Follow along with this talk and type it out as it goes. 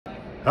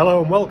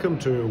Hello and welcome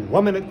to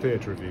 1 Minute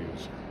Theatre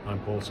Reviews. I'm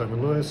Paul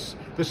Simon Lewis,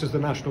 this is the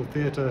National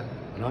Theatre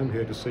and I'm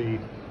here to see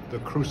The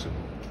Crucible.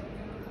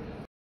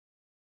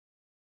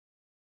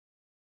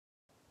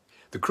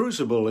 The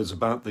Crucible is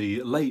about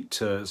the late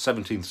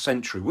 17th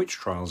century witch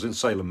trials in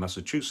Salem,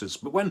 Massachusetts,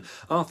 but when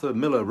Arthur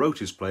Miller wrote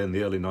his play in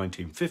the early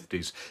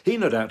 1950s, he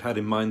no doubt had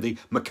in mind the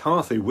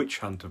McCarthy witch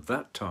hunt of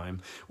that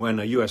time, when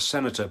a US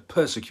senator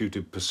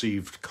persecuted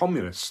perceived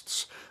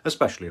communists,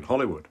 especially in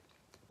Hollywood.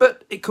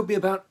 But it could be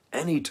about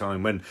any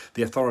time when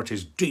the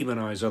authorities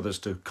demonize others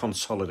to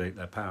consolidate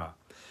their power.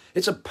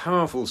 It's a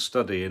powerful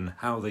study in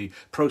how the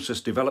process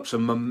develops a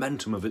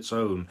momentum of its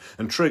own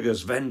and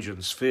triggers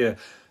vengeance, fear,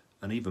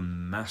 and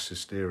even mass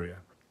hysteria.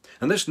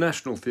 And this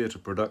National Theatre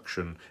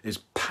production is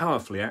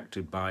powerfully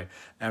acted by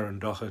Erin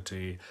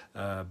Doherty,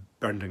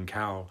 Brendan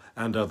Cowell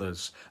and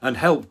others, and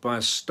helped by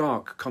a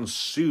stark,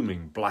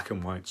 consuming black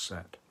and white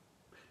set.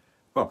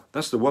 Well,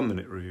 that's the 1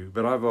 minute review,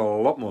 but I've a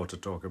lot more to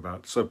talk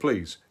about, so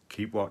please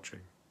keep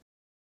watching.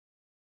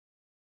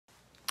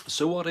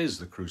 So what is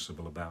The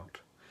Crucible about?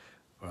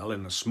 Well,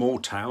 in a small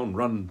town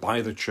run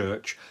by the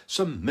church,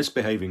 some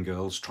misbehaving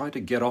girls try to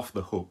get off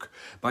the hook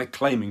by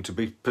claiming to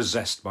be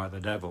possessed by the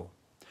devil.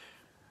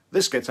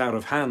 This gets out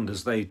of hand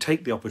as they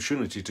take the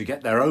opportunity to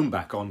get their own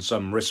back on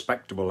some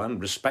respectable and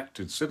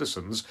respected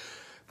citizens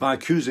by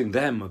accusing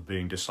them of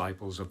being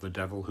disciples of the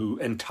devil who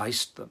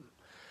enticed them.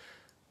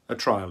 A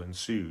trial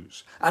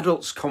ensues.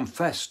 Adults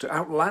confess to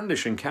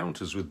outlandish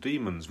encounters with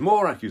demons.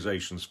 More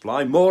accusations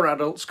fly, more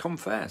adults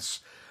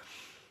confess.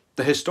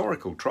 The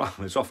historical trial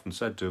is often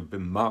said to have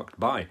been marked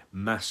by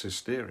mass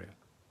hysteria.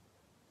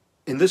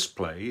 In this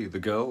play, the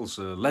girls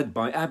are led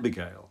by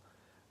Abigail,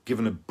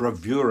 given a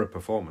bravura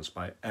performance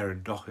by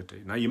Erin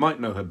Doherty. Now, you might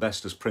know her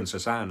best as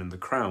Princess Anne in The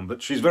Crown,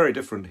 but she's very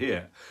different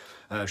here.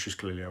 She's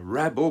clearly a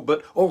rebel,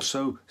 but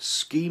also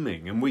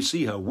scheming, and we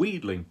see her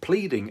wheedling,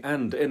 pleading,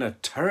 and in a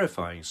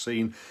terrifying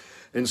scene,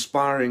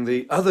 inspiring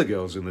the other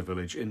girls in the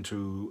village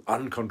into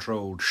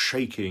uncontrolled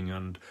shaking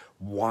and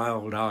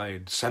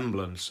wild-eyed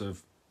semblance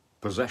of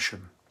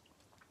possession.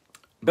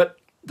 But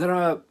there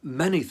are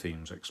many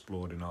themes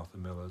explored in Arthur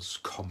Miller's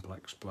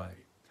complex play.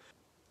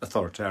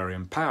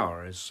 Authoritarian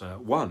power is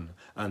one,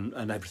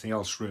 and everything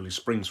else really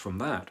springs from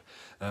that.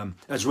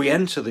 As we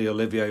enter the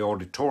Olivier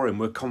auditorium,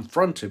 we're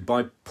confronted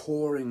by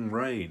pouring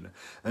rain,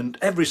 and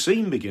every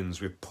scene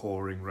begins with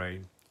pouring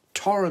rain.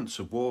 Torrents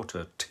of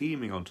water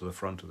teeming onto the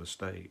front of the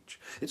stage.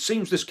 It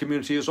seems this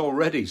community is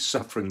already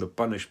suffering the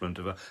punishment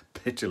of a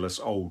pitiless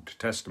Old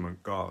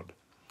Testament God.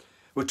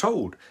 We're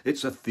told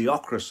it's a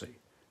theocracy.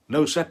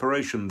 No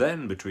separation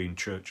then between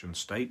church and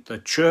state. The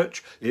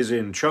church is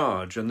in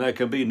charge and there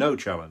can be no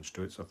challenge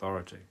to its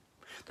authority.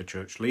 The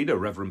church leader,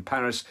 Reverend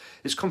Parris,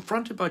 is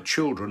confronted by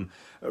children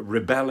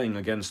rebelling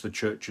against the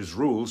church's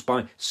rules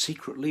by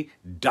secretly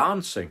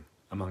dancing,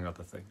 among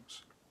other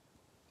things.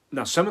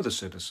 Now, some of the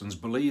citizens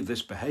believe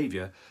this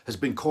behaviour has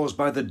been caused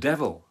by the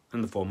devil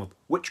in the form of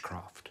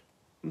witchcraft.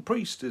 The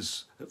priest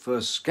is at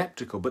first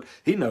sceptical, but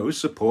he knows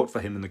support for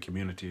him in the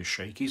community is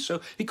shaky,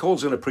 so he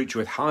calls in a preacher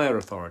with higher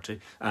authority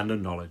and a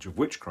knowledge of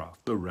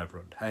witchcraft, the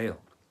Reverend Hale.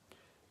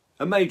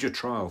 A major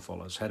trial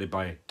follows, headed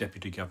by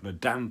Deputy Governor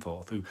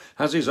Danforth, who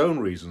has his own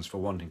reasons for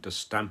wanting to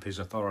stamp his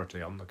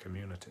authority on the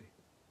community.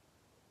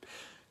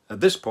 At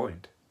this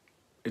point,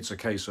 it's a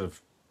case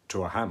of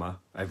to a hammer,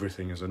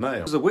 everything is a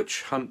nail. As the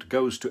witch hunt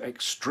goes to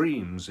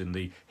extremes in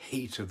the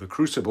heat of the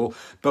crucible,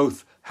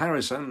 both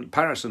Parris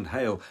and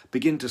Hale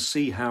begin to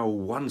see how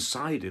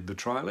one-sided the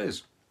trial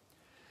is.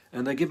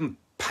 And they're given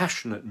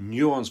passionate,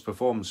 nuanced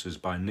performances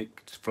by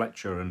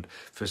Fletcher and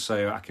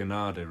Fisayo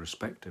Akinade,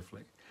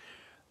 respectively.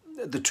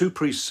 The two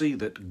priests see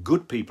that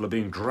good people are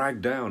being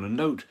dragged down and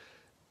note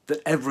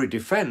that every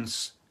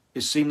defence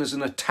is seen as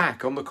an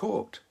attack on the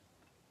court.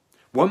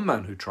 One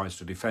man who tries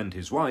to defend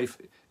his wife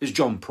is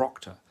John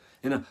Proctor,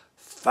 in a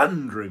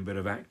thundering bit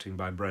of acting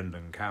by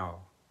Brendan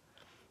Cowell.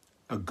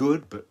 A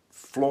good but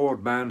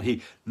flawed man,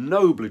 he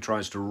nobly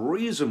tries to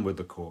reason with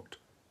the court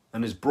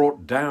and is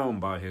brought down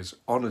by his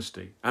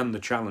honesty and the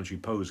challenge he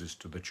poses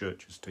to the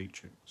church's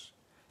teachings.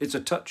 It's a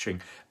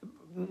touching,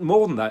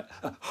 more than that,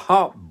 a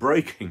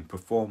heartbreaking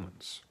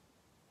performance.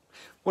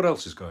 What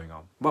else is going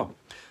on? Well,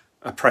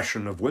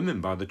 oppression of women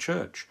by the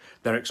church.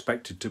 They're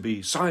expected to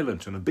be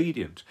silent and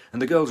obedient,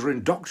 and the girls are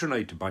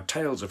indoctrinated by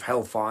tales of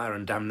hellfire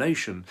and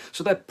damnation,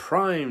 so they're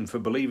primed for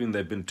believing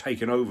they've been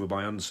taken over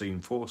by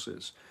unseen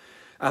forces.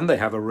 And they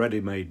have a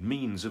ready-made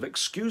means of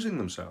excusing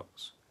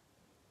themselves.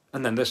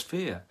 And then there's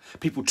fear,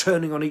 people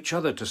turning on each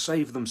other to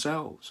save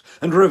themselves.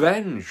 And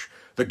revenge.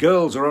 The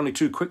girls are only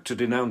too quick to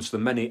denounce the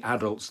many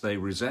adults they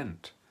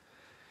resent.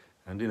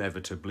 And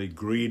inevitably,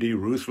 greedy,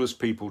 ruthless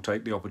people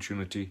take the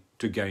opportunity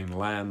to gain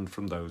land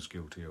from those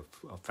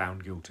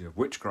found guilty of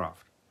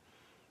witchcraft.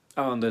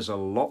 Oh, and there's a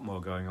lot more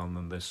going on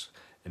than this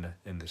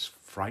in this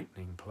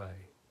frightening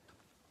play.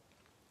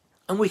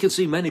 And we can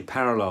see many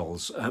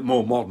parallels,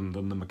 more modern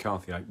than the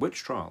McCarthyite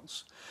witch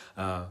trials.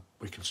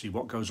 We can see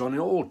what goes on in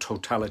all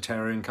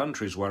totalitarian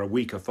countries where a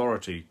weak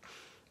authority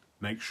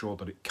makes sure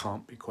that it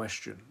can't be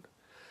questioned.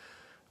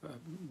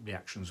 The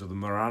actions of the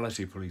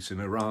morality police in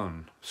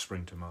Iran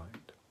spring to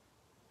mind.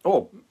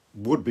 Or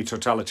would-be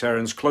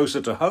totalitarians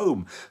closer to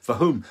home, for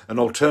whom an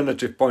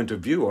alternative point of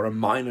view or a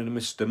minor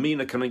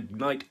misdemeanour can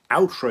ignite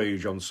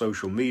outrage on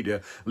social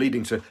media,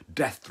 leading to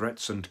death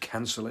threats and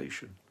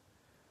cancellation.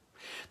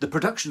 The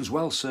production's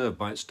well served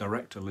by its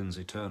director,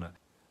 Lyndsey Turner.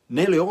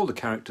 Nearly all the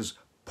characters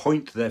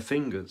point their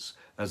fingers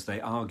as they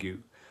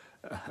argue,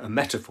 a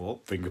metaphor,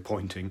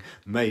 finger-pointing,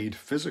 made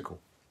physical.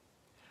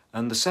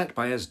 And the set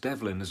by Es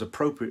Devlin is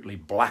appropriately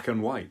black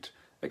and white,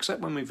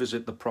 except when we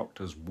visit the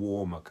Proctor's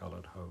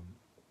warmer-coloured home.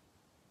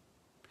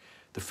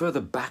 The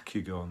further back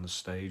you go on the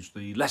stage,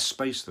 the less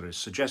space there is,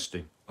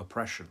 suggesting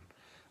oppression,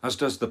 as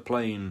does the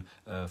plain,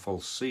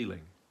 false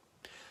ceiling.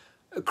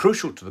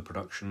 Crucial to the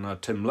production are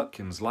Tim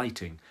Lutkin's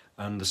lighting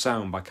and the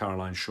sound by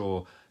Caroline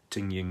Shaw,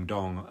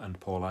 Tingyng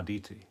and Paul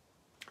Arditti.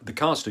 The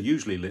cast are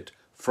usually lit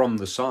from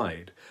the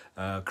side,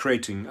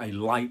 creating a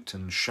light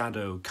and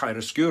shadow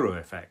chiaroscuro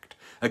effect,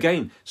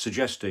 again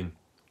suggesting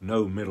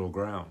no middle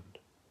ground.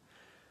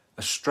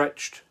 A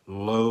stretched,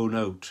 low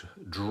note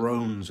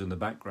drones in the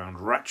background,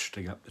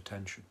 ratcheting up the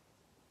tension.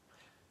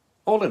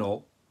 All in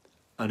all,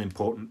 an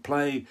important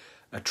play,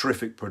 a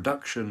terrific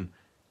production,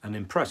 and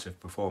impressive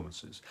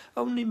performances,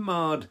 only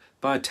marred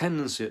by a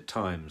tendency at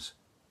times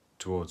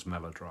towards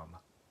melodrama.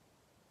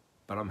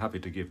 But I'm happy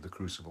to give The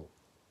Crucible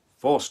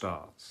 4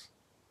 stars.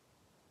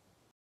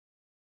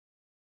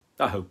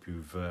 I hope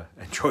you've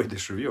enjoyed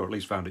this review, or at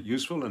least found it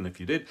useful, and if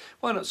you did,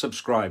 why not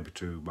subscribe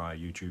to my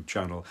YouTube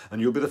channel,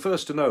 and you'll be the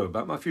first to know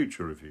about my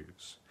future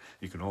reviews.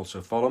 You can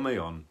also follow me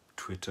on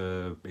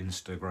Twitter,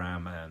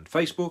 Instagram and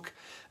Facebook,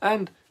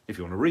 and if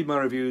you want to read my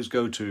reviews,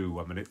 go to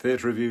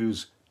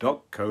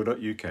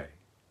 1minutetheatre.reviews.co.uk.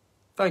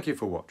 Thank you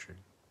for watching.